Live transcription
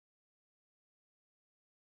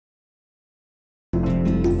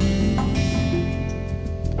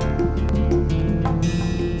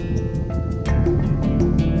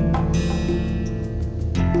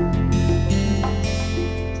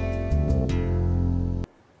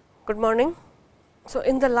Good morning. So,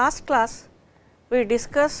 in the last class we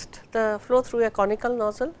discussed the flow through a conical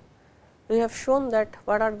nozzle. We have shown that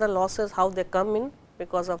what are the losses, how they come in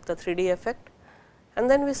because of the 3D effect, and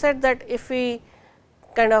then we said that if we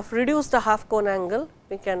kind of reduce the half cone angle,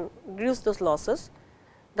 we can reduce those losses.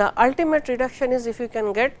 The ultimate reduction is if you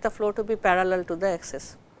can get the flow to be parallel to the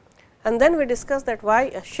axis. And then we discussed that why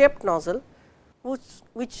a shaped nozzle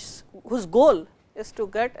whose goal is to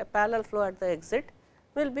get a parallel flow at the exit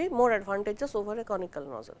will be more advantageous over a conical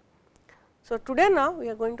nozzle. So, today now we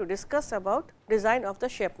are going to discuss about design of the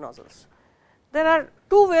shaped nozzles. There are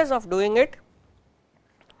two ways of doing it.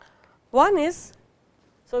 One is,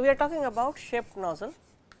 so we are talking about shaped nozzle.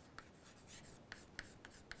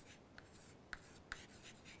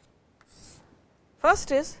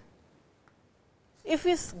 First is, if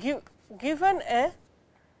is given a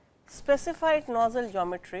specified nozzle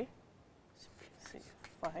geometry,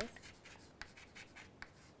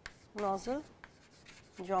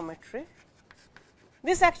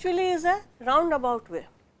 this actually is a roundabout way.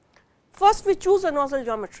 First we choose a nozzle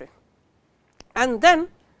geometry and then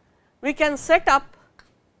we can set up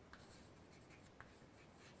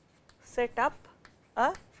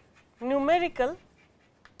a numerical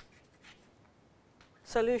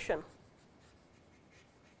solution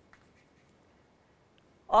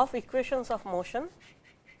of equations of motion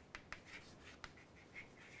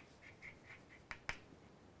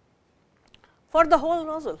for the whole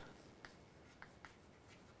nozzle.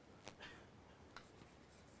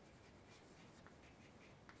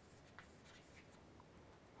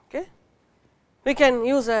 Okay. We can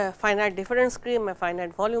use a finite difference scheme, a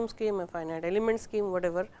finite volume scheme, a finite element scheme,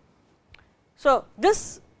 whatever. So,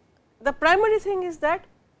 this the primary thing is that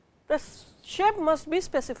the shape must be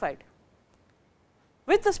specified.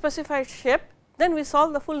 With the specified shape, then we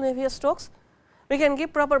solve the full Navier-Stokes. We can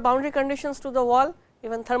give proper boundary conditions to the wall,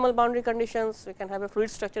 even thermal boundary conditions, we can have a fluid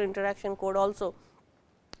structure interaction code also.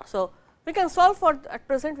 So, we can solve for, at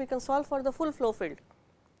present we can solve for the full flow field,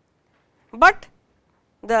 but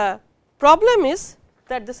the problem is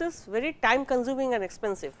that this is very time consuming and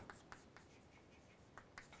expensive.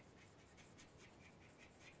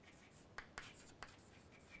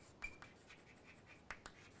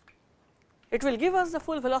 It will give us the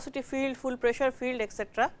full velocity field, full pressure field,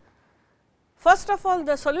 etc. First of all,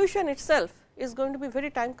 the solution itself is going to be very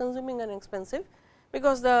time consuming and expensive,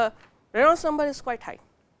 because the Reynolds number is quite high.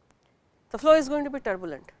 The flow is going to be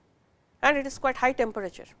turbulent and it is quite high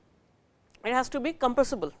temperature. It has to be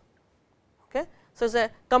compressible. Okay. So, it is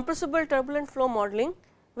a compressible turbulent flow modeling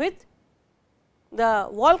with the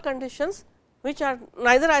wall conditions which are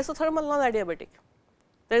neither isothermal nor adiabatic.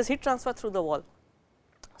 There is heat transfer through the wall.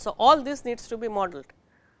 So, all this needs to be modeled,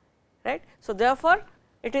 right. So, therefore,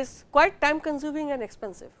 it is quite time consuming and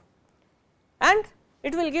expensive, and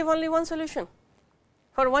it will give only one solution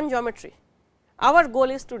for one geometry. Our goal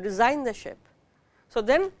is to design the shape. So,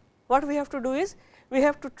 then what we have to do is we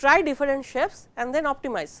have to try different shapes and then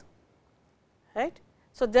optimize, right.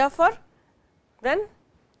 So, therefore, then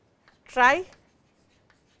try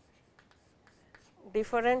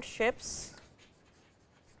different shapes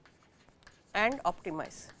and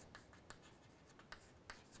optimize.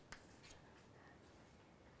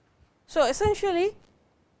 So, essentially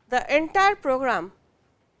the entire program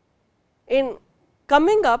in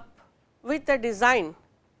coming up with the design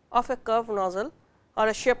of a curved nozzle or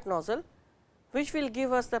a shaped nozzle, which will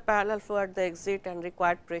give us the parallel flow at the exit and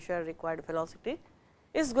required pressure, required velocity,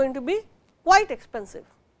 is going to be quite expensive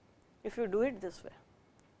if you do it this way.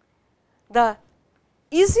 The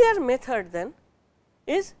easier method then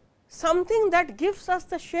is something that gives us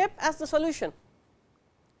the shape as the solution.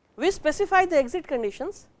 We specify the exit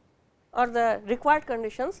conditions or the required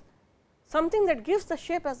conditions, something that gives the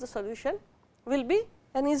shape as the solution will be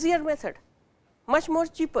an easier method, much more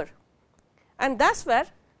cheaper, and that is where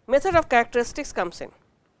method of characteristics comes in.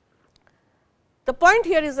 The point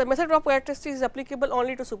here is the method of characteristics is applicable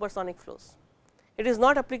only to supersonic flows, it is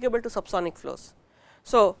not applicable to subsonic flows.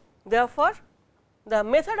 So, therefore, the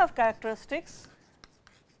method of characteristics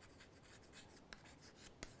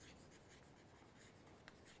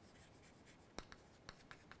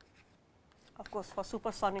of course, for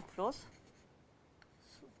supersonic flows,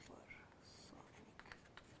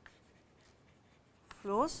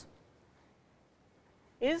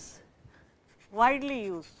 is widely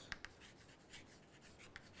used.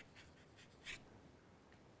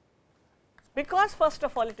 Because first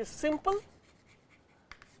of all it is simple,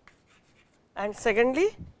 and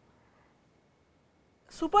secondly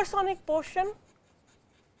supersonic portion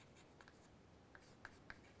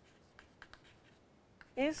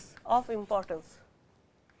is of importance.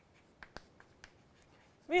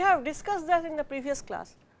 we have discussed that in the previous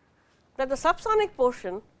class, that the subsonic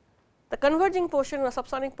portion, the converging portion or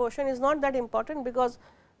subsonic portion is not that important, because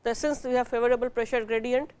since we have favorable pressure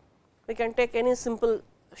gradient, we can take any simple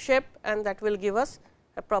shape and that will give us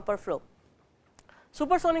a proper flow.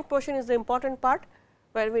 Supersonic portion is the important part,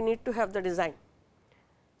 where we need to have the design.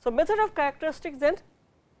 So, method of characteristics then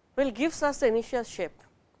will gives us the initial shape.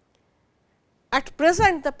 At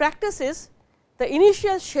present, the practice is the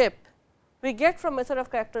initial shape we get from method of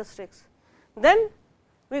characteristics, then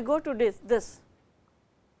we go to this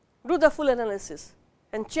do the full analysis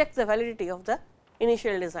and check the validity of the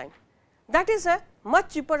initial design. That is a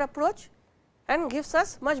much cheaper approach and gives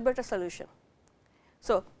us much better solution.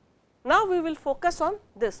 So, now we will focus on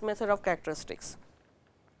this method of characteristics.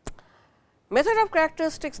 Method of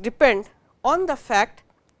characteristics depend on the fact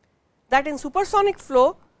that in supersonic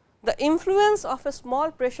flow, the influence of a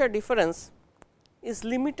small pressure difference is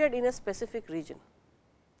limited in a specific region.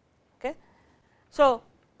 Okay. So,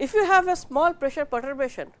 if you have a small pressure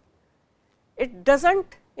perturbation, it does not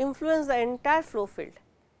influence the entire flow field,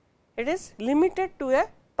 it is limited to a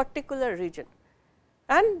particular region,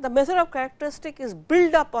 and the method of characteristic is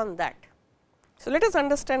built up on that. So, let us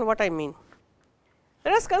understand what I mean.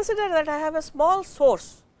 Let us consider that I have a small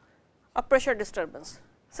source of pressure disturbance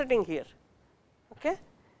sitting here, okay,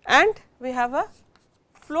 and we have a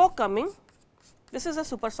flow coming. This is a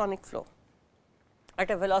supersonic flow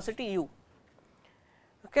at a velocity u.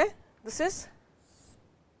 Okay. This is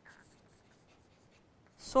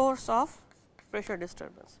source of pressure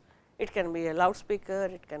disturbance. It can be a loudspeaker,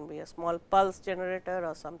 it can be a small pulse generator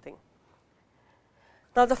or something.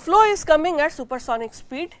 Now, the flow is coming at supersonic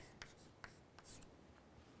speed.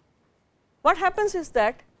 What happens is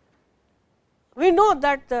that we know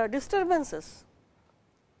that the disturbances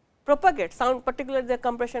propagate, sound, particularly the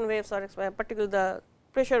compression waves or particularly the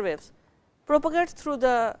pressure waves, propagates through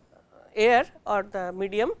the air or the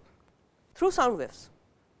medium through sound waves,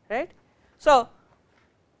 right. So,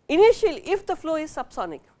 initially if the flow is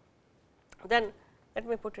subsonic, then let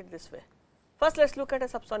me put it this way. First, let us look at a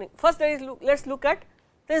subsonic. First, let us look at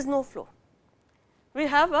there is no flow. We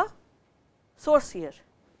have a source here.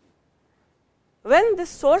 When this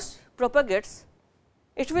source propagates,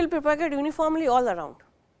 it will propagate uniformly all around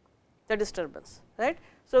the disturbance, right.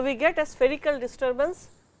 So, we get a spherical disturbance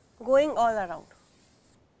going all around.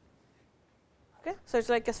 Okay. So, it is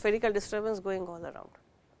like a spherical disturbance going all around.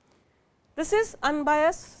 This is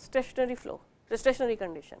unbiased stationary flow, the stationary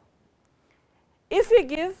condition. If we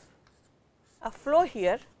give a flow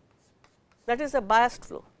here, that is a biased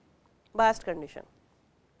flow, biased condition.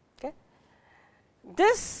 Okay.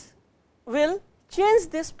 This will change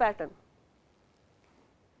this pattern.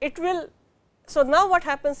 It will. So, now what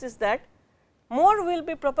happens is that more will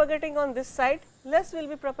be propagating on this side, less will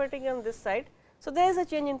be propagating on this side. So, there is a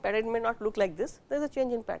change in pattern. It may not look like this, there is a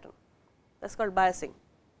change in pattern, that is called biasing.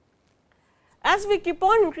 As we keep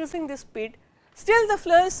on increasing this speed, still the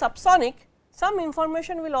flow is subsonic, some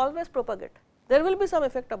information will always propagate. There will be some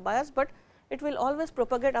effect of bias, but it will always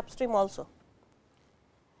propagate upstream also.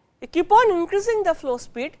 You keep on increasing the flow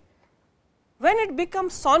speed, when it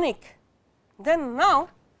becomes sonic, then now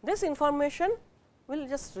this information will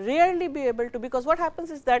just rarely be able to, because what happens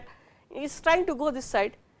is that it is trying to go this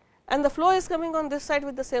side and the flow is coming on this side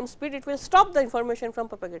with the same speed, it will stop the information from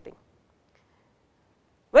propagating.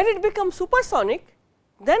 When it becomes supersonic,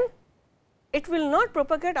 then it will not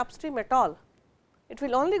propagate upstream at all, it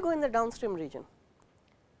will only go in the downstream region.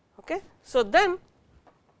 Okay. So, then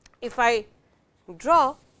if I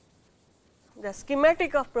draw the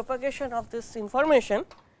schematic of propagation of this information,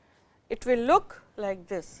 it will look like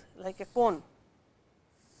this, like a cone.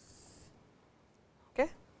 Okay.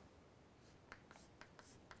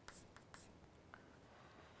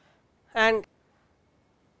 And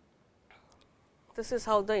this is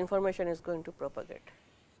how the information is going to propagate.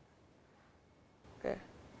 Okay.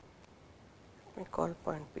 Let me call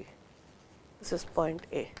point B, this is point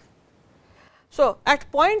A. So,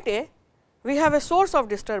 at point A we have a source of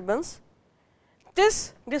disturbance.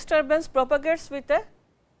 This disturbance propagates with a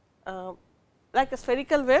like a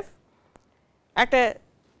spherical wave at a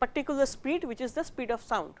particular speed, which is the speed of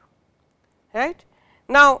sound, right.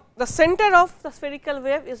 Now, the center of the spherical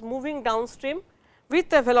wave is moving downstream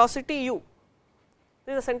with a velocity u.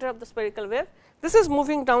 This is the center of the spherical wave, this is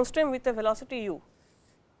moving downstream with a velocity u.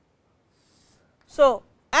 So,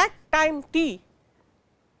 at time t,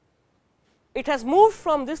 it has moved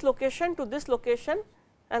from this location to this location,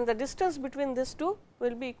 and the distance between these two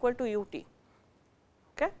will be equal to u t,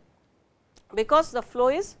 okay, because the flow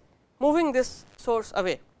is moving this source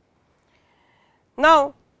away.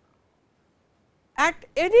 Now, at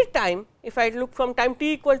any time, if I look from time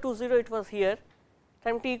t equal to 0, it was here,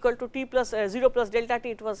 time t equal to t plus 0 plus delta t,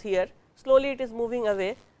 it was here, slowly it is moving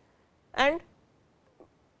away, and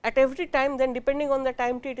at every time then depending on the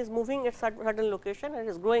time t, it is moving at certain location and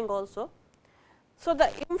it is growing also. So,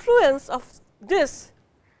 the influence of this,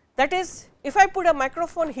 that is, if I put a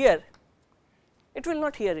microphone here, it will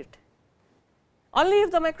not hear it, only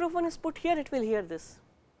if the microphone is put here, it will hear this,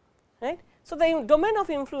 right. So, the domain of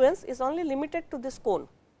influence is only limited to this cone,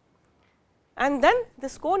 and then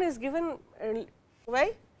this cone is given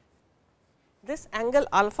by this angle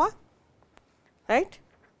alpha, right.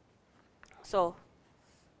 So,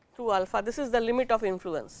 2 alpha, this is the limit of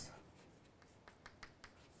influence.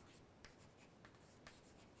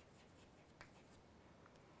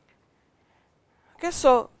 Okay,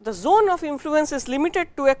 so, the zone of influence is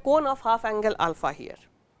limited to a cone of half angle alpha here.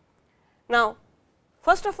 Now,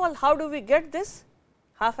 first of all, how do we get this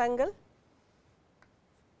half angle?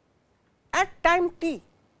 At time t,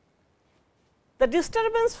 the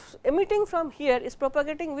disturbance emitting from here is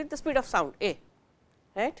propagating with the speed of sound a,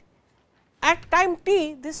 right. At time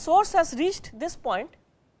t, this source has reached this point,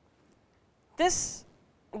 this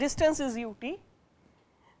distance is u t,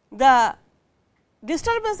 the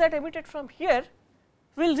disturbance that emitted from here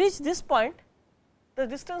will reach this point, the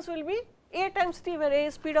distance will be a times t, where a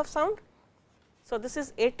is speed of sound. So, this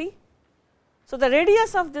is a t. So, the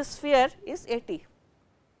radius of this sphere is a t.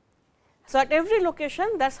 So, at every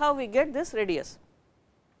location, that is how we get this radius.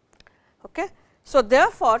 Okay. So,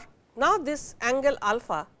 therefore, now this angle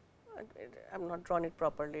alpha, I have not drawn it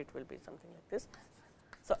properly, it will be something like this.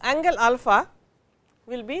 So, angle alpha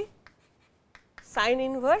will be sin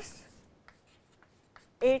inverse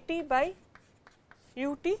a t by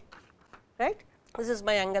u t, right. This is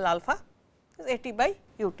my angle alpha, this is a t by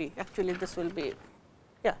u t, actually this will be,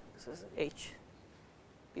 yeah, this is h,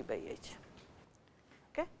 p by h.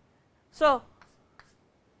 Okay. So,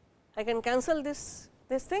 I can cancel this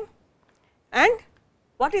thing, and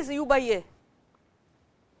what is u by a?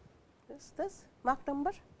 This Mach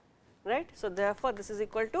number, right. So, therefore, this is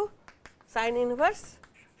equal to sin inverse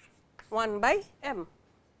 1 by m,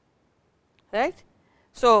 right.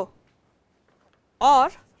 So,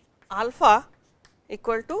 or alpha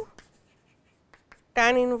equal to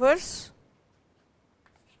tan inverse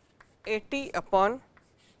a t upon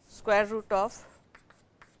square root of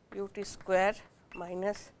u t square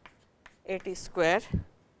minus a t square.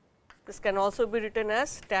 This can also be written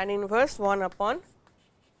as tan inverse 1 upon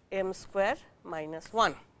m square minus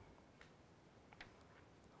 1.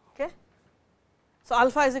 Okay. So,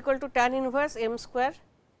 alpha is equal to tan inverse m square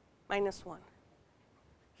minus 1.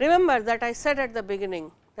 Remember that I said at the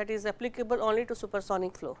beginning that is applicable only to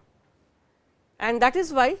supersonic flow, and that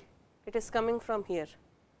is why it is coming from here.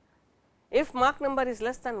 If Mach number is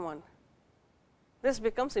less than 1, this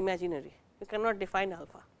becomes imaginary, you cannot define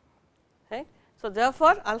alpha, right. So,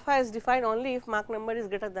 therefore, alpha is defined only if Mach number is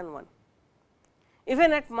greater than 1.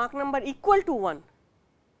 Even at Mach number equal to 1,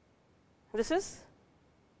 this is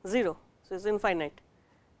 0, so it is infinite,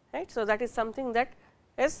 right. So, that is something that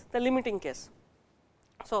is the limiting case.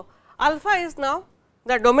 So, alpha is now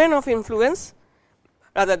the domain of influence,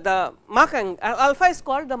 rather the Mach angle, alpha is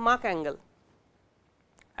called the Mach angle,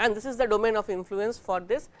 and this is the domain of influence for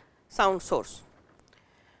this sound source.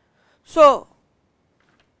 So,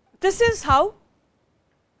 this is how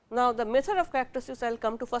now the method of characteristics I will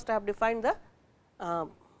come to. First I have defined the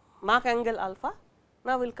Mach angle alpha,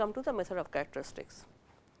 now we will come to the method of characteristics.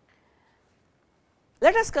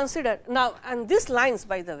 Let us consider now, and these lines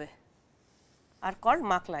by the way are called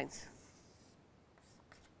Mach lines.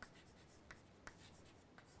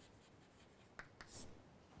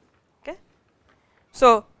 Okay.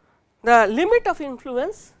 So, the limit of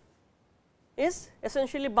influence is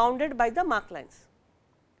essentially bounded by the Mach lines.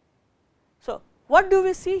 So, what do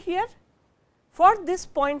we see here? For this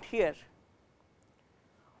point here,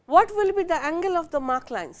 what will be the angle of the Mach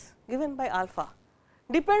lines given by alpha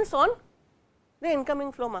depends on the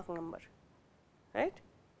incoming flow Mach number, right.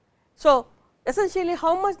 So, essentially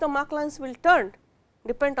how much the Mach lines will turn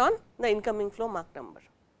depend on the incoming flow Mach number,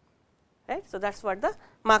 right. So, that is what the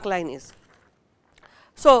Mach line is.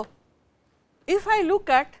 So, if I look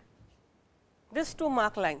at these two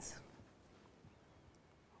Mach lines,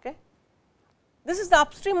 okay, this is the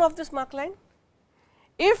upstream of this Mach line.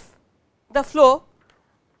 If the flow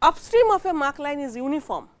upstream of a Mach line is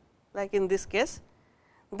uniform, like in this case,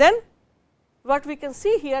 then what we can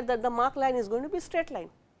see here that the Mach line is going to be straight line,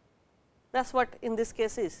 that is what in this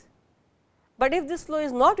case is. But if this flow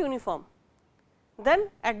is not uniform, then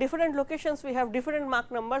at different locations we have different Mach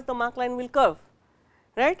numbers, the Mach line will curve,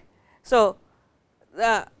 right. So,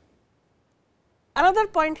 another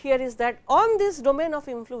point here is that on this domain of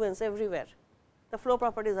influence everywhere the flow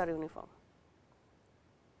properties are uniform,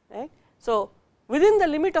 right. So, within the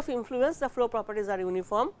limit of influence the flow properties are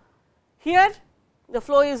uniform. Here the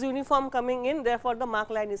flow is uniform coming in, therefore, the Mach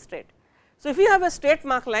line is straight. So, if you have a straight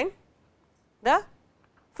Mach line, the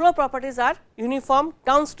flow properties are uniform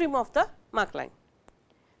downstream of the Mach line.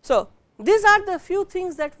 So, these are the few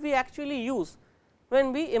things that we actually use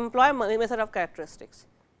when we employ method of characteristics,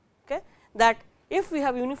 okay, that if we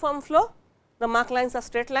have uniform flow, the Mach lines are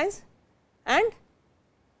straight lines, and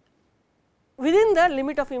within the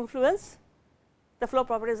limit of influence the flow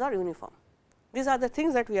properties are uniform. These are the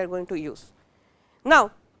things that we are going to use.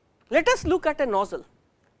 Now, let us look at a nozzle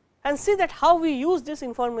and see that how we use this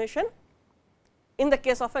information in the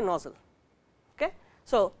case of a nozzle. Okay.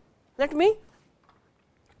 So, let me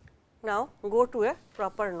now go to a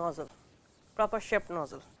proper nozzle, proper shaped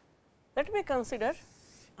nozzle. Let me consider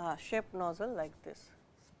a shaped nozzle like this.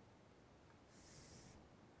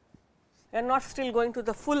 We are not still going to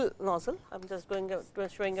the full nozzle, I am just going to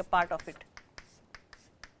showing a part of it.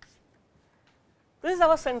 This is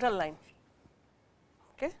our central line.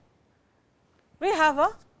 Okay. We have a,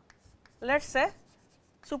 let us say,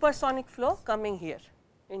 supersonic flow coming here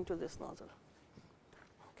into this nozzle.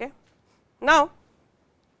 Okay. Now,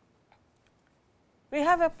 we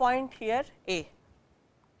have a point here A.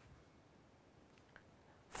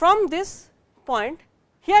 From this point,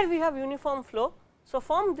 here we have uniform flow. So,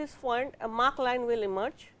 from this point a Mach line will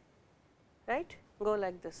emerge, right, go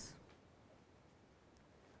like this.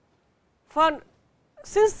 For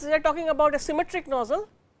since we are talking about a symmetric nozzle,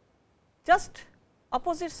 just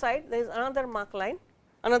opposite side there is another Mach line,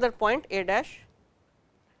 another point A dash,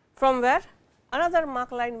 from where another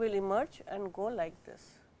Mach line will emerge and go like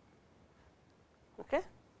this. Okay.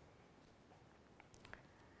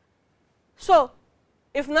 So,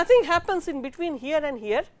 if nothing happens in between here and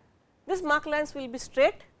here, this Mach lines will be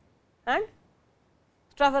straight and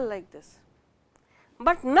travel like this.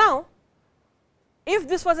 But now, if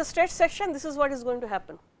this was a straight section, this is what is going to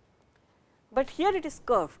happen, but here it is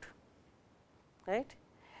curved, right.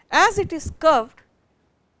 As it is curved,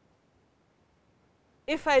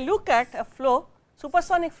 if I look at a flow,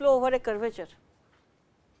 supersonic flow over a curvature,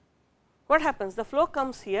 what happens? The flow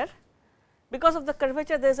comes here, because of the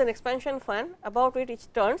curvature there is an expansion fan about it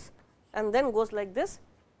turns and then goes like this.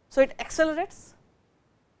 So, it accelerates,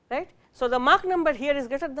 right. So, the Mach number here is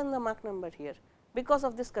greater than the Mach number here because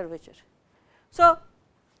of this curvature. So,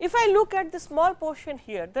 if I look at the small portion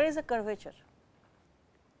here, there is a curvature,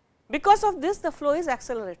 because of this the flow is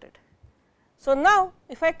accelerated. So, now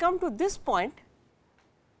if I come to this point,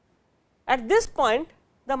 at this point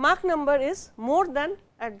the Mach number is more than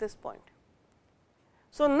at this point.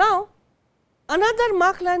 So, now another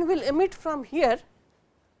Mach line will emit from here,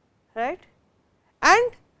 right,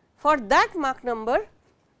 and for that Mach number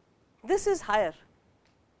this is higher,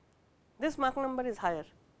 this Mach number is higher.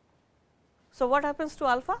 So, what happens to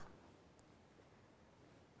alpha?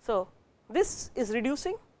 So, this is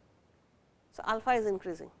reducing, so alpha is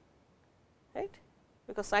increasing, right,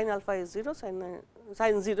 because sin alpha is 0, sin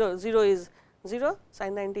 0 is 0,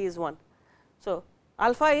 sin 90 is 1. So,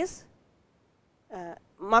 alpha is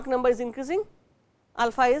Mach number is increasing,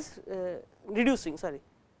 alpha is reducing, sorry,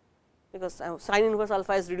 because sin inverse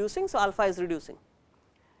alpha is reducing. So, alpha is reducing.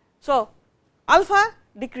 So, alpha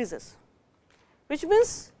decreases, which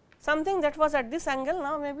means something that was at this angle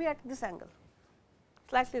now may be at this angle,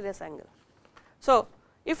 slightly less angle. So,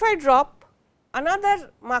 if I drop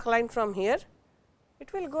another Mach line from here,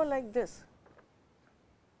 it will go like this,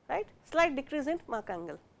 right, slight decrease in Mach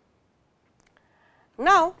angle.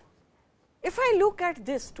 Now, if I look at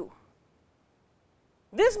this too,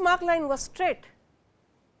 this Mach line was straight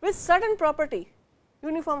with certain property,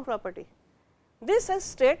 uniform property, this is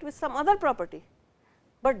straight with some other property,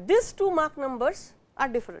 but these two Mach numbers are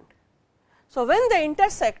different. So, when they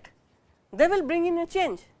intersect, they will bring in a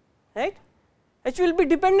change, right, which will be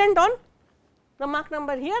dependent on the Mach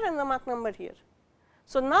number here and the Mach number here.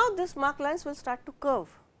 So, now this Mach lines will start to curve,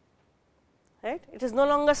 right, it is no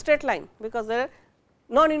longer straight line because there are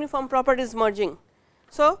non-uniform properties merging.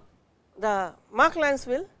 So, the Mach lines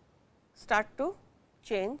will start to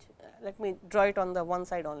change. Let me draw it on the one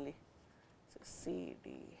side only. So, C, D,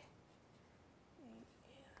 E,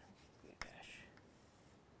 P dash.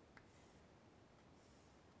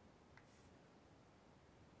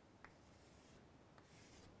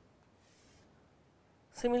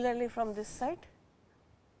 Similarly, from this side.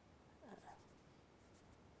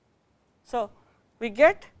 So, we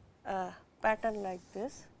get a pattern like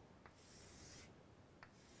this.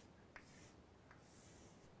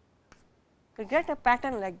 We get a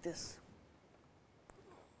pattern like this.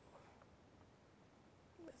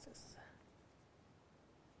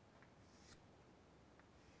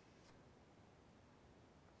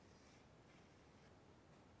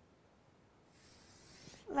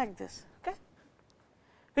 like this. Okay.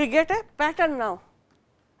 We get a pattern now.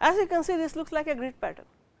 As you can see, this looks like a grid pattern,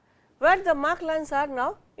 where the mark lines are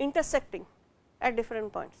now intersecting at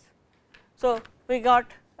different points. So, we got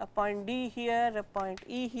a point D here, a point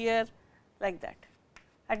E here, like that.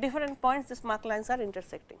 At different points, these mark lines are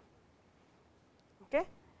intersecting. Okay.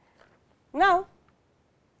 Now,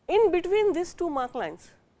 in between these two mark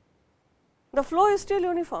lines, the flow is still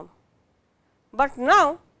uniform, but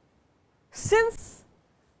now since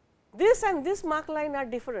this and this mark line are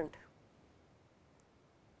different,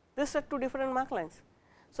 these are two different mark lines.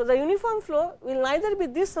 So, the uniform flow will neither be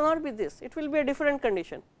this nor be this, it will be a different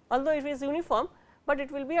condition, although it is uniform, but it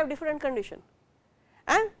will be a different condition,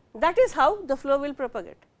 and that is how the flow will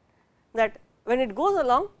propagate, that when it goes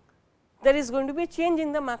along there is going to be a change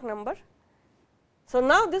in the Mach number. So,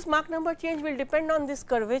 now this Mach number change will depend on this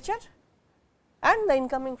curvature and the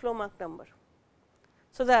incoming flow Mach number.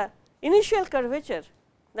 So, the initial curvature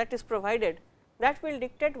that is provided, that will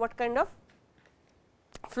dictate what kind of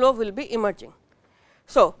flow will be emerging.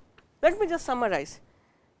 So, let me just summarize.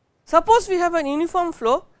 Suppose we have an uniform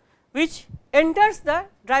flow which enters the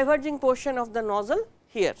diverging portion of the nozzle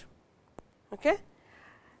here. Okay.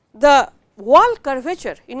 The wall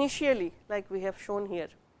curvature initially, like we have shown here,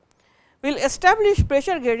 will establish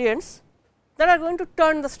pressure gradients that are going to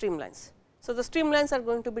turn the streamlines. So, the streamlines are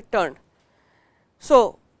going to be turned.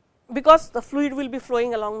 So, because the fluid will be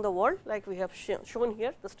flowing along the wall, like we have shown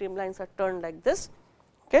here, the streamlines are turned like this.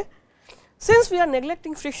 Okay. Since we are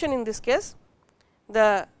neglecting friction in this case,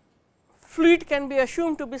 the fluid can be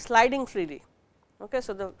assumed to be sliding freely. Okay.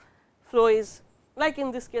 So, the flow is like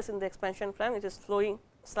in this case in the expansion plan, it is flowing,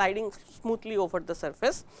 sliding smoothly over the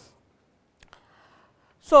surface.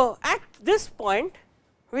 So, at this point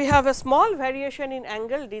we have a small variation in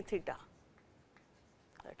angle d theta,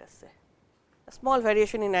 let us say a small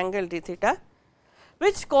variation in angle d theta,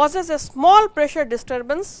 which causes a small pressure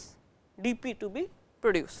disturbance dP to be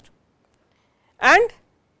produced. And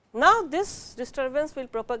now, this disturbance will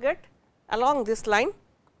propagate along this line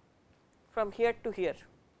from here to here.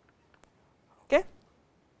 Okay.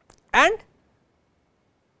 And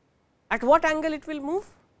at what angle it will move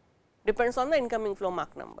depends on the incoming flow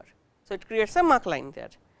Mach number. So, it creates a Mach line there.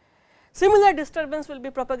 Similar disturbance will be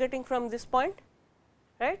propagating from this point,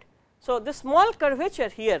 right. So, this small curvature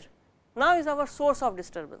here now is our source of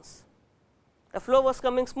disturbance. The flow was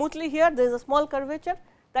coming smoothly here, there is a small curvature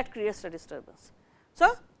that creates the disturbance.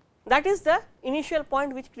 So, that is the initial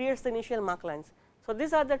point which creates the initial Mach lines. So,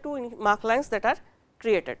 these are the two Mach lines that are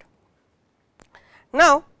created.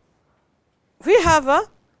 Now, we have a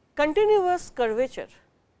continuous curvature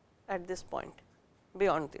at this point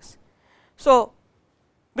beyond this. So,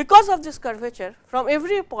 because of this curvature, from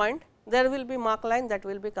every point there will be Mach line that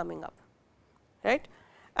will be coming up, right.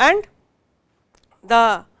 And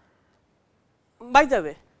the, by the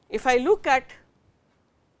way, if I look at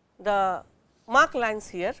the Mach lines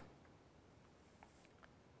here,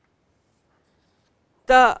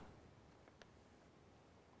 the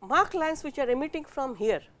Mach lines which are emitting from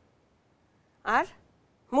here are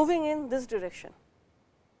moving in this direction.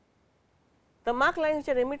 The Mach lines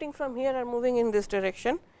which are emitting from here are moving in this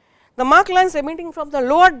direction. The Mach lines emitting from the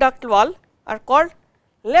lower duct wall are called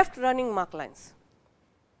left running Mach lines.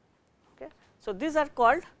 Okay. So, these are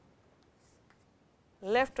called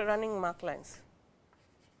left running Mach lines.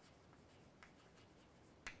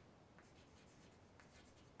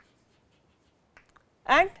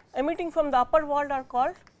 And emitting from the upper wall are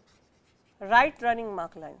called right running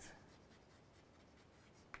Mach lines.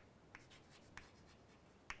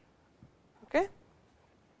 Okay.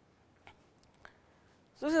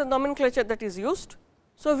 So, this is the nomenclature that is used.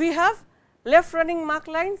 So, we have left running Mach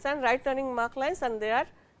lines and right running Mach lines, and they are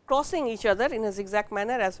crossing each other in a zigzag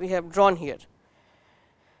manner as we have drawn here.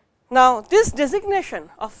 Now, this designation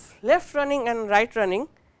of left running and right running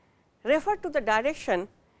refer to the direction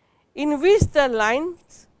in which the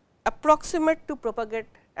lines approximately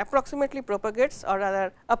propagates, or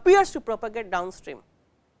rather appears to propagate downstream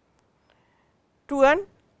to an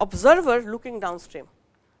observer looking downstream.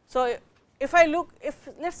 So, if I look, if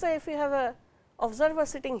let us say if we have a observer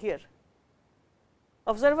sitting here,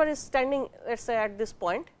 observer is standing let us say at this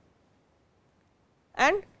point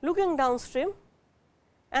and looking downstream,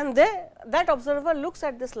 and that observer looks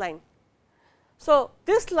at this line. So,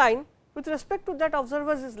 this line with respect to that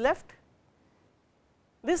observer is left,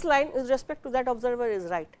 this line with respect to that observer is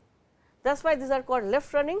right. That is why these are called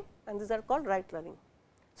left running and these are called right running.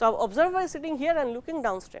 So, observer is sitting here and looking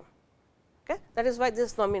downstream. Okay. That is why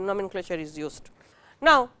this nomenclature is used.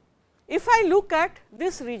 Now, if I look at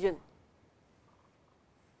this region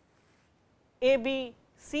A, B,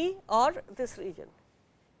 C or this region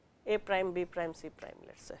A prime, B prime, C prime,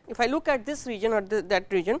 let us say. If I look at this region or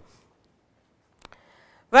that region,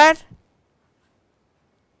 where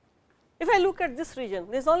if I look at this region,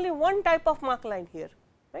 there is only one type of mark line here,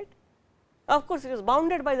 right. Of course, it is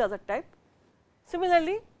bounded by the other type.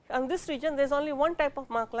 Similarly, on this region there is only one type of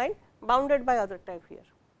mark line bounded by other type here.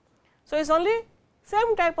 So, it is only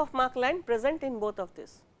same type of mark line present in both of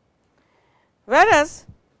this. Whereas,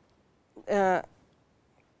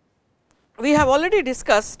 we have already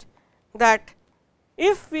discussed that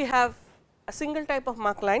if we have a single type of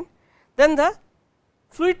mark line, then the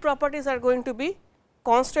fluid properties are going to be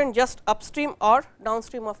constant just upstream or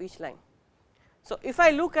downstream of each line. So, if I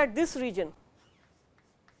look at this region,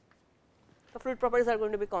 the fluid properties are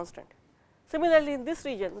going to be constant. Similarly, in this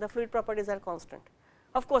region the fluid properties are constant.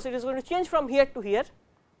 Of course, it is going to change from here to here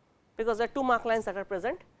because there are two mark lines that are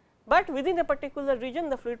present, but within a particular region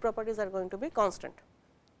the fluid properties are going to be constant,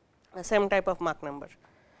 the same type of Mach number.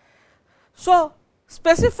 So,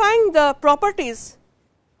 specifying the properties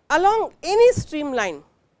along any streamline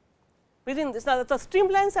within this, now the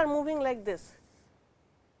streamlines are moving like this.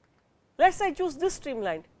 Let us say choose this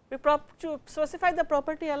streamline, we specify the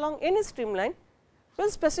property along any streamline, we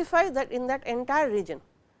will specify that in that entire region,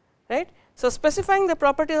 right. So, specifying the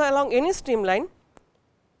properties along any streamline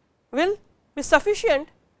will be sufficient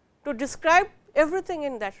to describe everything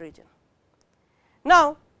in that region.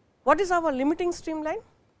 Now, what is our limiting streamline?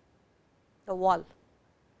 The wall,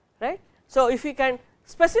 right. So, if we can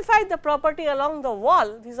specify the property along the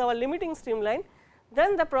wall, this is our limiting streamline,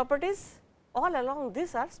 then the properties all along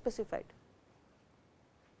this are specified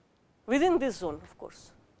within this zone, of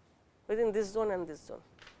course, within this zone and this zone.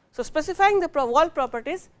 So, specifying the wall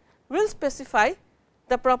properties will specify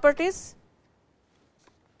the properties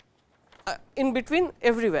in between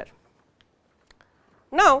everywhere.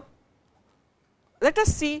 Now, let us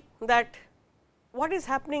see that what is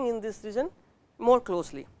happening in this region more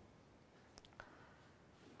closely.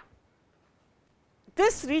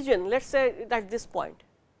 This region, let us say at this point,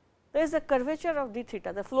 there is a curvature of d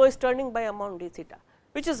theta, the flow is turning by amount d theta,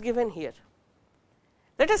 which is given here.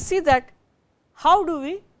 Let us see that how do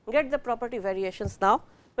we get the property variations now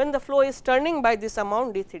when the flow is turning by this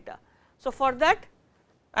amount d theta. So, for that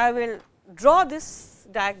I will draw this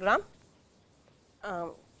diagram,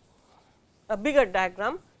 a bigger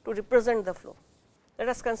diagram to represent the flow. Let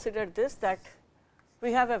us consider this, that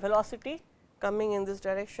we have a velocity coming in this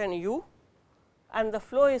direction u and the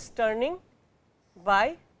flow is turning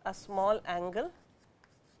by a small angle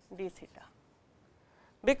d theta.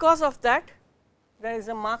 Because of that, there is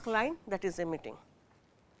a Mach line that is emitting.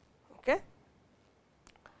 Okay.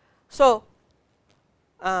 So,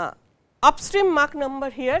 upstream Mach number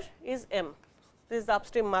here is m, this is the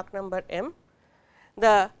upstream Mach number m.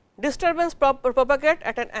 The disturbance propagate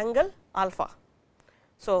at an angle alpha.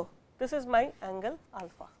 So, this is my angle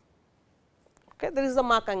alpha. Okay. There is the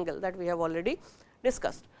Mach angle that we have already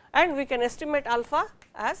discussed, and we can estimate alpha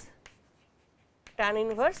as tan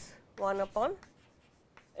inverse 1 upon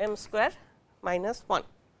m square minus 1.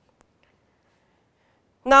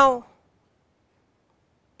 Now,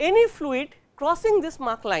 any fluid crossing this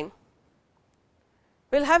Mach line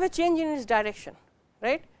will have a change in its direction,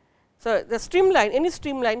 right. So, the streamline, any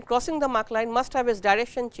streamline crossing the Mach line must have its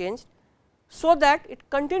direction changed, so that it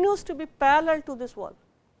continues to be parallel to this wall,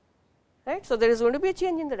 right. So, there is going to be a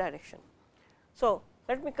change in the direction. So,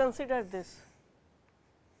 let me consider this.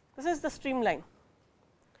 This is the streamline.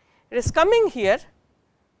 It is coming here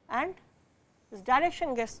and this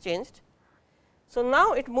direction gets changed. So,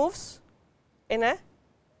 now it moves in a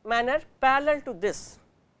manner parallel to this,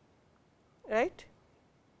 right.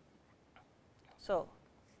 So,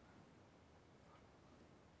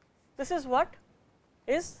 this is what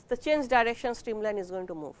is the change direction streamline is going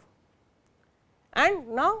to move. And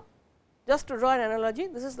now, just to draw an analogy,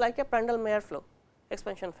 this is like a Prandtl-Meyer flow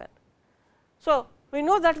expansion fan. So, we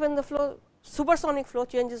know that when the flow supersonic flow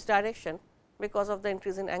changes direction because of the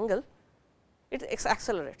increase in angle, it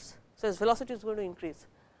accelerates. So, its velocity is going to increase.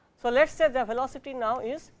 So, let us say the velocity now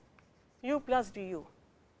is u plus du,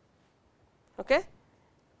 okay,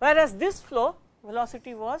 whereas this flow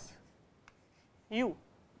velocity was u.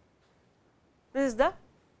 This is the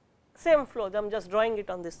same flow, I am just drawing it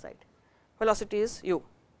on this side, velocity is u.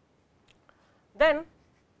 Then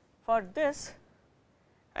for this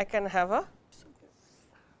I can have a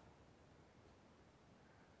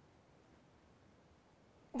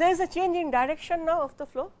there is a change in direction now of the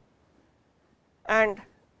flow, and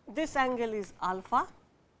this angle is alpha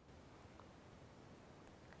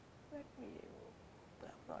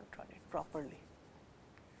properly.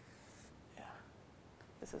 Yeah,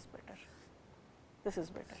 this is better. This is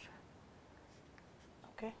better.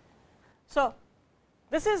 Okay. So,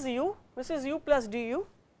 this is u plus du.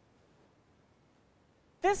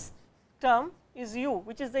 This term is u,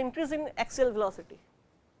 which is the increase in axial velocity,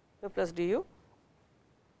 u plus du,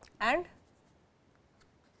 and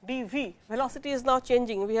dv, velocity is now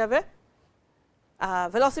changing. We have a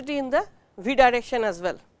velocity in the v direction as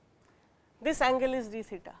well. This angle is d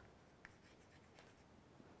theta.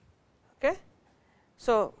 Okay.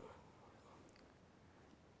 So,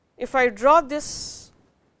 if I draw this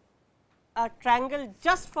a triangle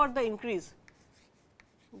just for the increase,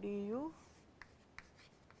 du,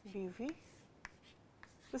 dv,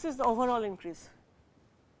 this is the overall increase.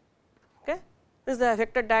 Okay. This is the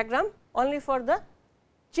vector diagram only for the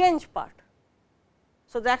change part.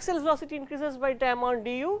 So, the axial velocity increases by time on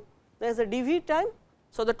du, there is a dv time.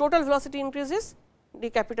 So, the total velocity increases d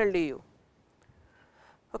capital du.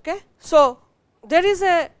 Okay. So, there is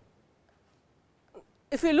a,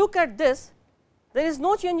 if you look at this, there is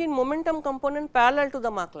no change in momentum component parallel to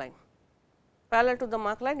the Mach line, parallel to the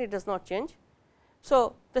Mach line it does not change.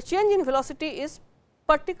 So, the change in velocity is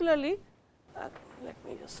particularly, let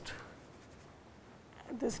me just,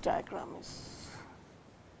 this diagram is,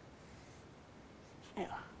 yeah.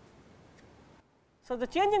 So, the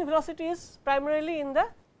change in velocity is primarily in the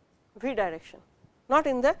v direction, not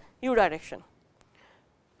in the u direction.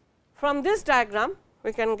 From this diagram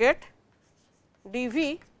we can get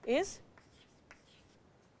dv is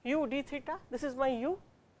u d theta, this is my u,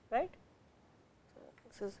 right.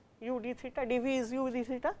 This is u d theta, dv is u d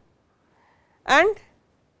theta, and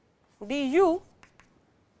du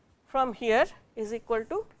from here is equal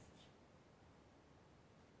to,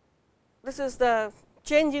 this is the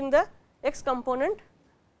change in the x component.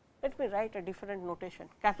 Let me write a different notation,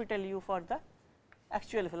 capital U for the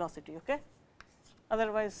actual velocity. Okay.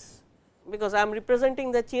 Otherwise, because I am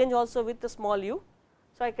representing the change also with the small u,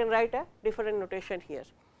 so I can write a different notation here.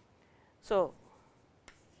 So,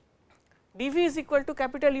 dv is equal to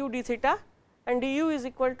capital U d theta and du is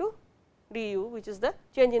equal to du, which is the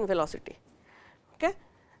change in velocity. Okay.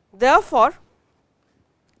 Therefore,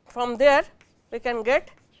 from there we can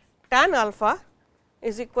get tan alpha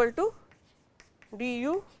is equal to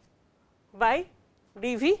du by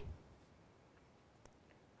dv,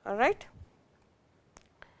 all right,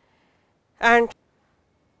 and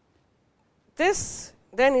this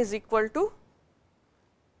then is equal to,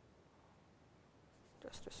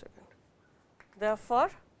 just a second.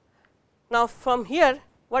 Therefore, now from here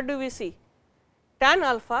what do we see? Tan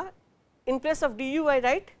alpha, in place of du I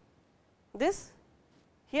write this,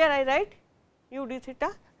 here I write u d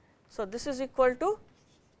theta. So, this is equal to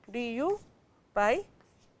du by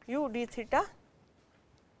u d theta,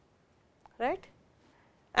 right,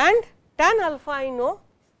 and tan alpha I know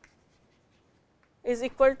is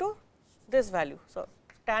equal to this value. So,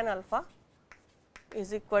 tan alpha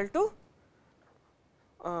is equal to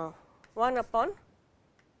 1 upon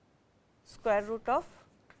square root of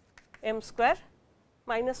m square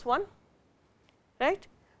minus 1, right.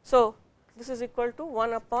 So, this is equal to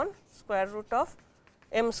 1 upon square root of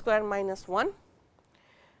m square minus 1.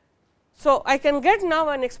 So, I can get now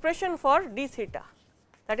an expression for d theta,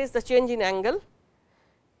 that is the change in angle,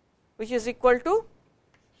 which is equal to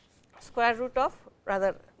square root of,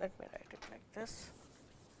 rather let me write it like this.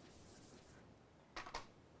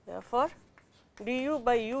 Therefore, du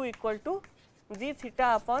by u equal to d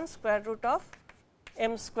theta upon square root of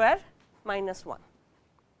m square minus 1.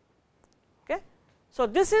 Okay. So,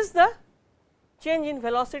 this is the change in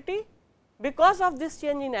velocity because of this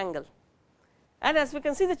change in angle, and as we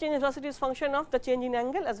can see the change in velocity is function of the change in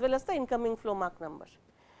angle as well as the incoming flow Mach number.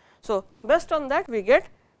 So, based on that we get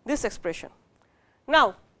this expression.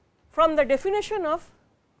 Now, from the definition of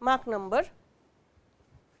Mach number,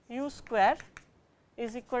 u square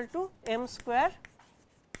is equal to m square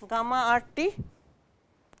gamma r t,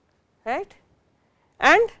 right,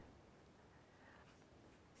 and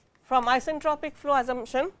from isentropic flow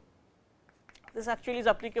assumption, this actually is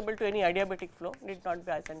applicable to any adiabatic flow, need not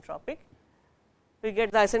be isentropic. We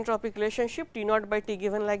get the isentropic relationship T naught by T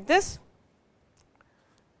given like this.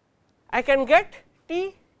 I can get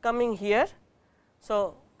T coming here.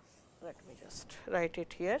 So, let me just write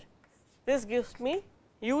it here. This gives me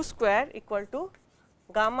u square equal to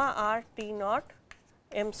gamma r T naught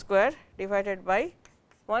m square divided by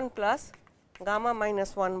 1 plus gamma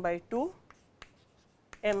minus 1 by 2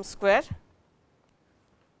 m square.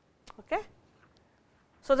 Okay.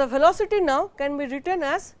 So, the velocity now can be written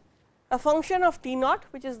as a function of T naught,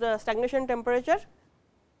 which is the stagnation temperature,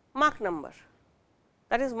 Mach number,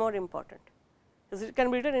 that is more important. It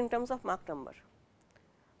can be written in terms of Mach number.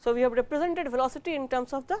 So, we have represented velocity in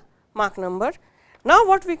terms of the Mach number. Now,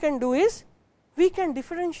 what we can do is we can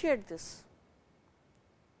differentiate this.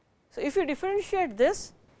 So, if you differentiate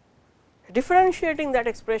this, differentiating that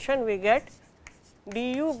expression, we get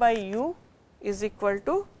du by u is equal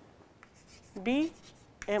to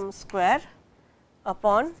dm square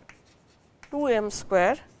upon 2m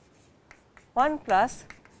square 1 plus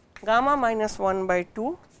gamma minus 1 by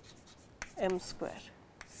 2 m square.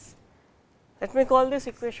 Let me call this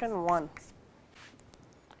equation 1.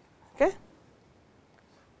 Okay.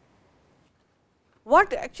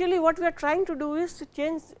 What we are trying to do is to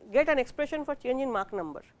get an expression for change in Mach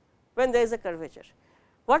number when there is a curvature.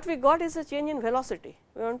 What we got is a change in velocity,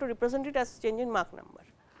 we want to represent it as change in Mach number.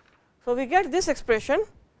 So, we get this expression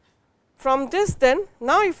from this. Then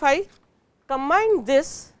now, if I combine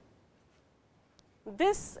this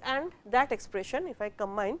and that expression, if I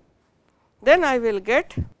combine, then I will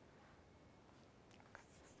get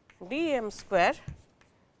dm square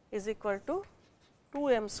is equal to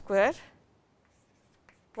 2m square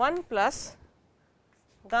 1 plus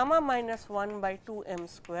gamma minus 1 by 2 m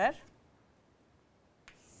square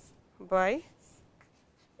by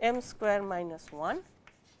m square minus 1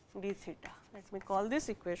 d theta. Let me call this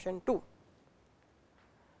equation 2.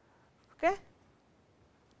 Okay.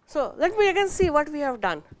 So, let me again see what we have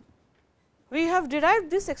done. We have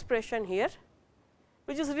derived this expression here,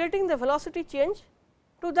 which is relating the velocity change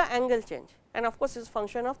to the angle change, and of course, is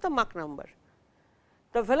function of the Mach number.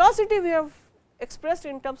 The velocity we have expressed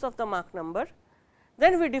in terms of the Mach number,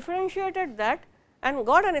 then we differentiated that and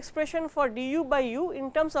got an expression for du by u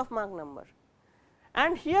in terms of Mach number,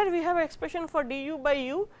 and here we have an expression for du by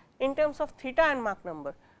u in terms of theta and Mach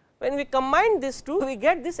number. When we combine these two, we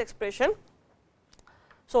get this expression.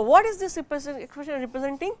 So, what is this expression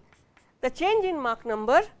representing? The change in Mach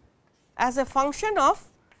number as a function of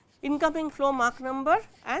incoming flow Mach number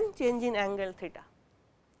and change in angle theta,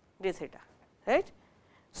 d theta, right.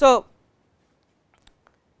 So,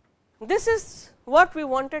 this is what we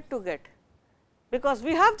wanted to get, because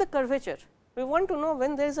we have the curvature. We want to know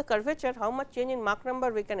when there is a curvature, how much change in Mach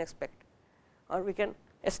number we can expect, or we can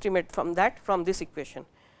estimate from that, from this equation.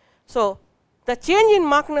 So, the change in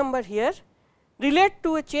Mach number here relate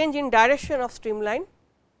to a change in direction of streamline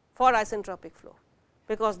for isentropic flow,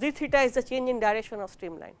 because d theta is the change in direction of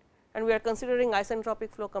streamline, and we are considering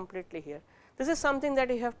isentropic flow completely here. This is something that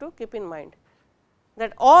you have to keep in mind,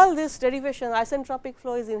 that all this derivation isentropic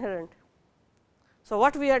flow is inherent. So,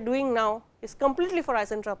 what we are doing now is completely for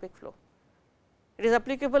isentropic flow, it is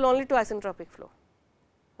applicable only to isentropic flow.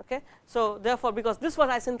 Okay. So, therefore, because this was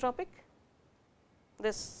isentropic,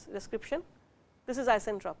 this description, this is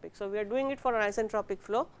isentropic. So, we are doing it for an isentropic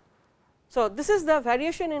flow. So, this is the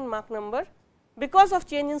variation in Mach number because of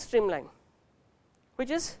change in streamline, which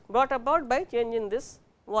is brought about by change in this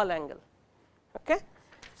wall angle. Okay.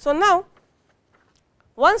 So, now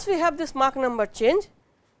once we have this Mach number change,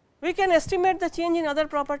 we can estimate the change in other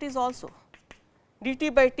properties also.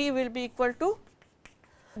 dt by t will be equal to,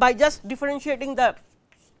 by just differentiating the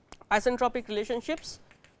isentropic relationships,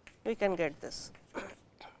 we can get this.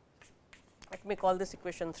 Let me call this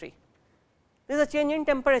equation 3. This is a change in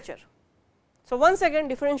temperature. So, once again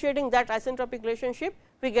differentiating that isentropic relationship,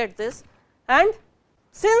 we get this, and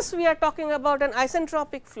since we are talking about an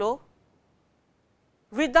isentropic flow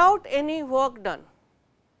without any work done,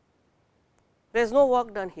 there is no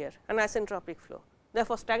work done here, an isentropic flow.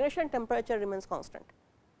 Therefore, stagnation temperature remains constant.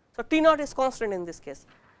 So, T naught is constant in this case.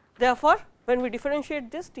 Therefore, when we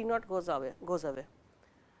differentiate this, T naught goes away.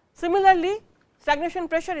 Similarly, stagnation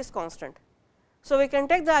pressure is constant. So, we can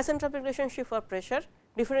take the isentropic relationship for pressure,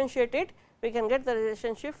 differentiate it, we can get the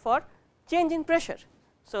relationship for change in pressure.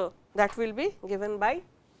 So, that will be given by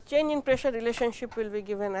change in pressure relationship will be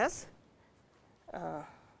given as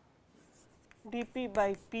dP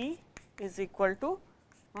by P is equal to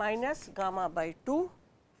minus gamma by 2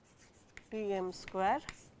 Tm square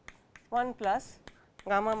 1 plus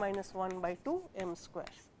gamma minus 1 by 2 m square.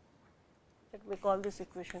 Let me call this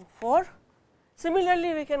equation 4.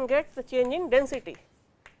 Similarly, we can get the change in density,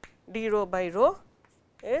 d rho by rho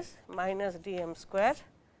is minus dm square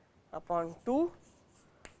upon 2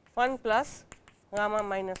 1 plus gamma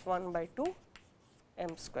minus 1 by 2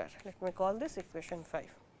 m square. Let me call this equation 5.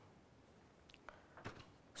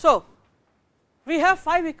 So, we have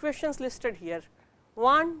 5 equations listed here,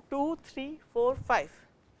 1, 2, 3, 4, 5.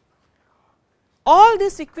 All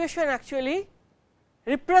these equations actually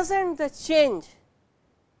represent the change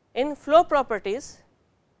in flow properties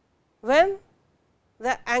when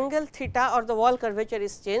the angle theta or the wall curvature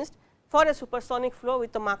is changed for a supersonic flow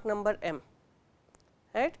with a Mach number m,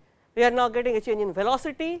 right. We are now getting a change in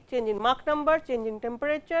velocity, change in Mach number, change in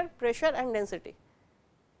temperature, pressure and density,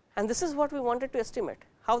 and this is what we wanted to estimate,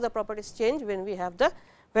 how the properties change when we have the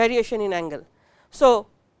variation in angle. So,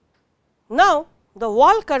 now the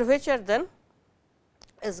wall curvature then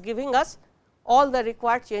is giving us all the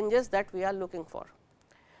required changes that we are looking for.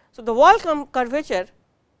 So, the wall curvature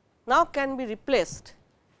now can be replaced.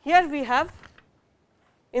 Here we have,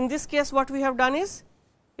 in this case what we have done is,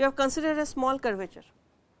 we have considered a small curvature,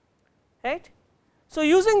 right. So,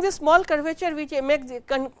 using this small curvature we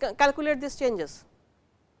calculate these changes,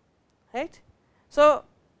 right. So,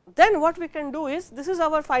 then what we can do is, this is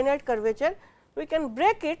our finite curvature, we can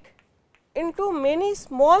break it into many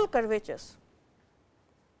small curvatures,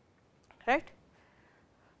 right.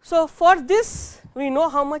 So, for this we know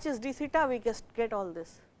how much is d theta, we just get all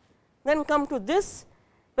this. Then come to this,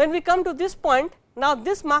 when we come to this point, now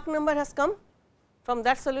this Mach number has come from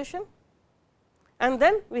that solution, and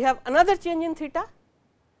then we have another change in theta.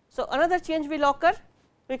 So, another change will occur,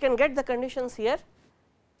 we can get the conditions here.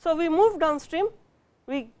 So, we move downstream,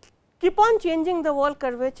 we keep on changing the wall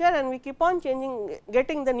curvature and we keep on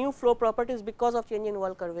getting the new flow properties because of change in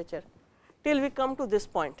wall curvature, till we come to this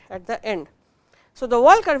point at the end. So, the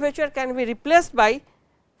wall curvature can be replaced by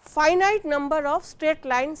finite number of straight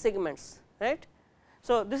line segments, right.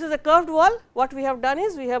 So, this is a curved wall, what we have done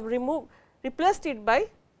is, we have replaced it by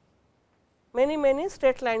many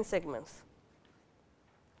straight line segments,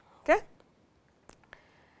 okay.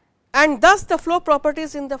 And thus the flow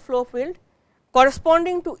properties in the flow field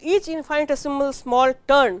corresponding to each infinitesimal small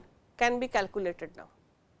turn can be calculated now,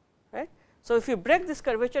 right. So, if you break this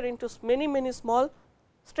curvature into many small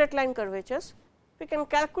straight line curvatures, we can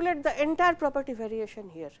calculate the entire property variation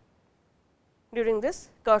here during this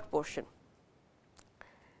curved portion.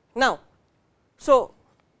 Now, so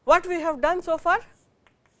what we have done so far,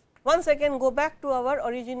 once again go back to our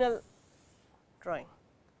original drawing.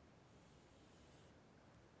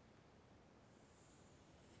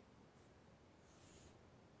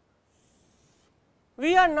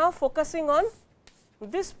 We are now focusing on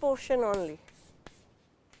this portion only,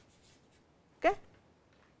 okay.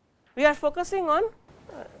 We are focusing on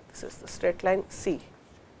this is the straight line C,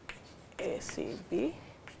 A C B,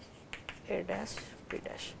 A dash, B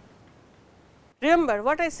dash. Remember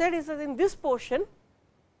what I said is that in this portion,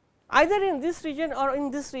 either in this region or in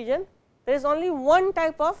this region, there is only one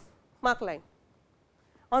type of Mach line.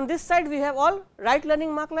 On this side we have all right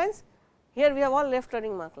running Mach lines, here we have all left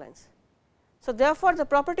running Mach lines. So, therefore, the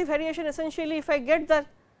property variation essentially, if I get the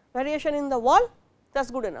variation in the wall, that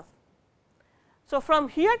is good enough. So, from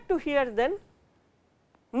here to here then,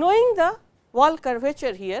 knowing the wall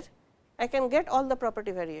curvature here, I can get all the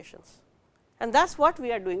property variations, and that is what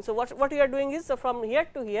we are doing. So, what we are doing is, so from here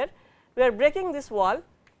to here, we are breaking this wall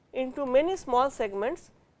into many small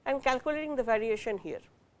segments and calculating the variation here.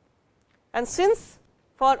 And since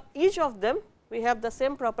for each of them we have the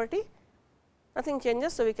same property, nothing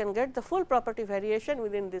changes. So, we can get the full property variation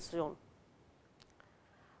within this zone.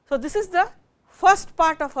 So, this is the first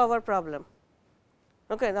part of our problem.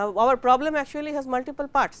 Okay. Now, our problem actually has multiple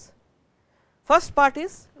parts. First part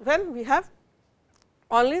is when we have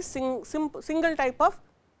only single type of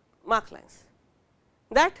Mach lines,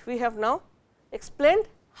 that we have now explained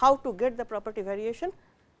how to get the property variation.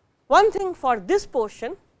 One thing, for this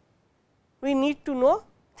portion we need to know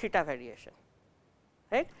theta variation,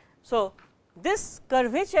 right. So, this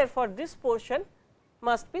curvature for this portion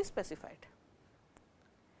must be specified.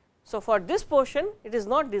 So, for this portion it is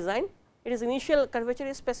not designed, it is initial curvature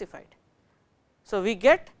is specified. So, we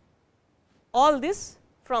get all this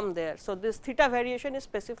from there. So, this theta variation is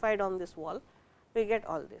specified on this wall, we get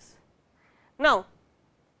all this. Now,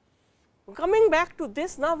 coming back to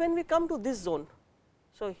this, now when we come to this zone.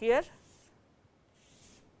 So, here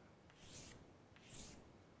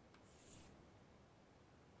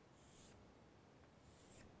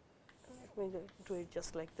let me do it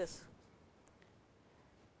just like this.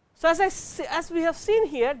 So, as we have seen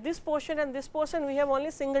here, this portion and this portion we have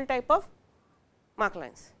only single type of Mach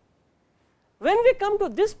lines. When we come to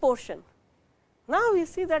this portion, now we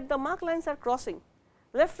see that the Mach lines are crossing,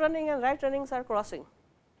 left running and right runnings are crossing,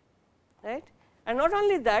 right. And not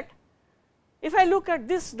only that, if I look at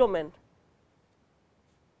this domain,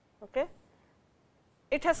 okay,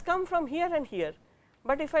 it has come from here and here,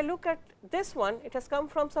 but if I look at this one, it has come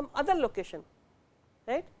from some other location,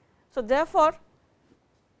 right. So, therefore,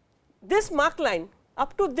 this Mach line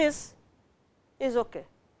up to this is okay.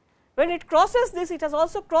 When it crosses this, it has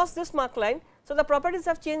also crossed this Mach line. So, the properties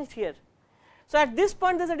have changed here. So, at this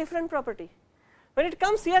point there is a different property. When it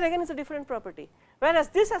comes here again, it is a different property, whereas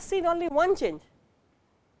this has seen only one change,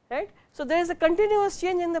 right. So, there is a continuous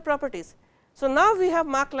change in the properties. So, now we have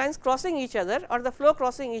mark lines crossing each other or the flow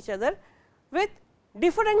crossing each other with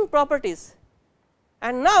different properties,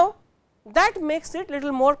 and now that makes it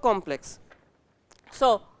little more complex.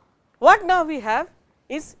 So, what now we have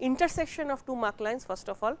is intersection of two mark lines. First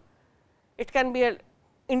of all, it can be a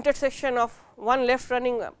intersection of one left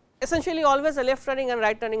running, essentially always a left running and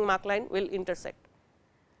right running mark line will intersect.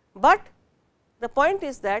 But the point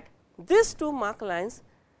is that these two mark lines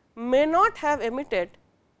may not have emitted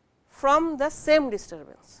from the same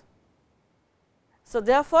disturbance. So,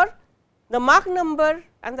 therefore, the Mach number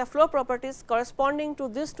and the flow properties corresponding to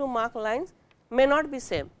these two mark lines may not be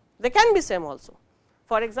same, they can be same also.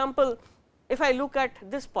 For example, if I look at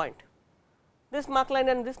this point, this mark line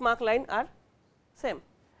and this mark line are same.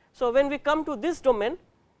 So, when we come to this domain,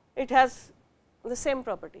 it has the same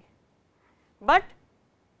property, but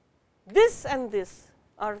this and this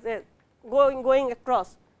are going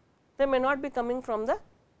across, they may not be coming from the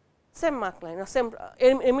same mark line or same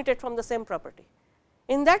emitted from the same property.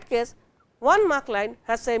 In that case, one mark line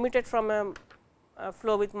has emitted from a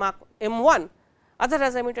flow with mark M1, other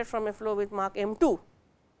has emitted from a flow with mark M2,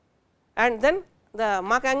 and then the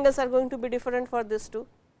mark angles are going to be different for this two.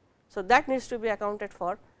 So, that needs to be accounted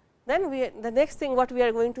for. Then the next thing what we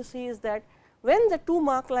are going to see is that when the two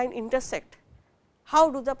mark line intersect, how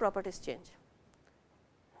do the properties change,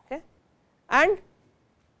 okay. And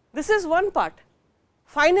this is one part.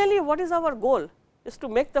 Finally, what is our goal is to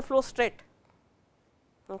make the flow straight,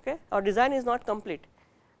 okay. Our design is not complete.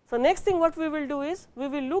 So, next thing what we will do is we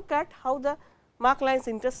will look at how the mark lines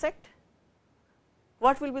intersect,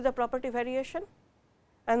 what will be the property variation,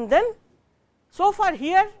 and then so far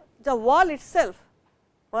here the wall itself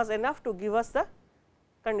was enough to give us the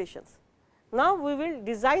conditions. Now, we will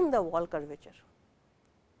design the wall curvature,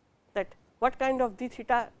 that what kind of d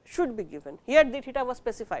theta should be given. Here d theta was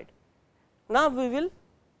specified. Now, we will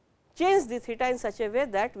change d theta in such a way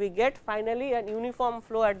that we get finally an uniform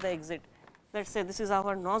flow at the exit. Let us say this is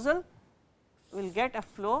our nozzle, we will get a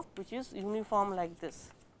flow which is uniform like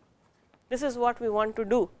this. This is what we want to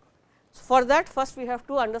do. So, for that first we have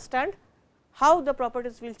to understand how the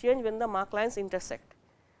properties will change when the mark lines intersect,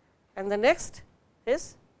 and the next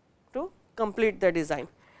is to complete the design.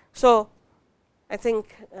 So, I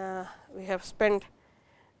think we have spent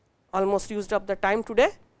almost used up the time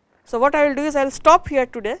today. So, what I will do is I will stop here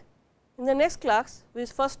today. In the next class, we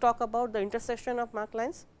first talk about the intersection of mark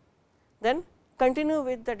lines, then continue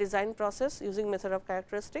with the design process using method of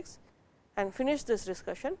characteristics and finish this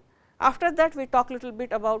discussion. After that, we talk little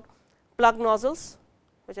bit about plug nozzles,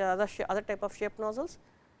 which are other type of shape nozzles,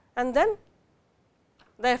 and then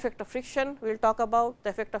the effect of friction we will talk about, the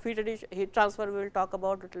effect of heat transfer we will talk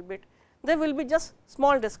about little bit. There will be just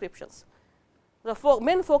small descriptions. The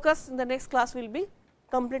main focus in the next class will be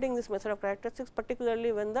completing this method of characteristics,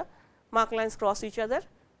 particularly when the mark lines cross each other,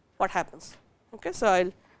 what happens. Okay. So, I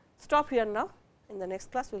will stop here now. In the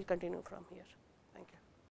next class, we will continue from here.